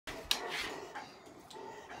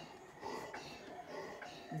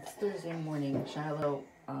Thursday morning. Shiloh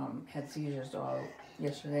had seizures all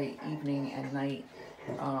yesterday evening and night.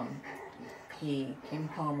 He came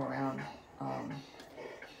home around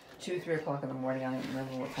 2, 3 o'clock in the morning. I don't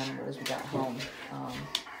remember what time it was we got home.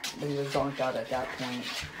 But he was zonked out at that point.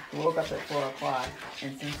 He woke up at 4 o'clock,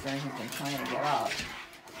 and since then he's been trying to get up,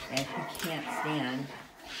 and he can't stand.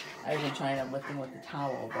 I've been trying to lift him with the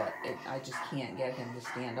towel, but I just can't get him to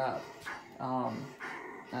stand up. I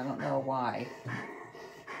don't know why.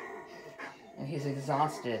 And he's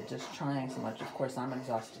exhausted just trying so much. Of course, I'm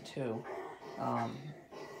exhausted too.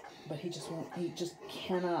 But he just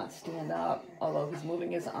cannot stand up, although he's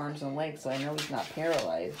moving his arms and legs, so I know he's not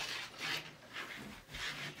paralyzed.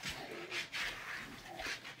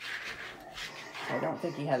 I don't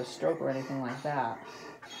think he had a stroke or anything like that.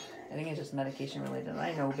 I think it's just medication related.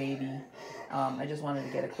 I know, baby. I just wanted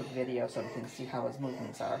to get a quick video so we can see how his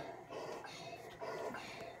movements are.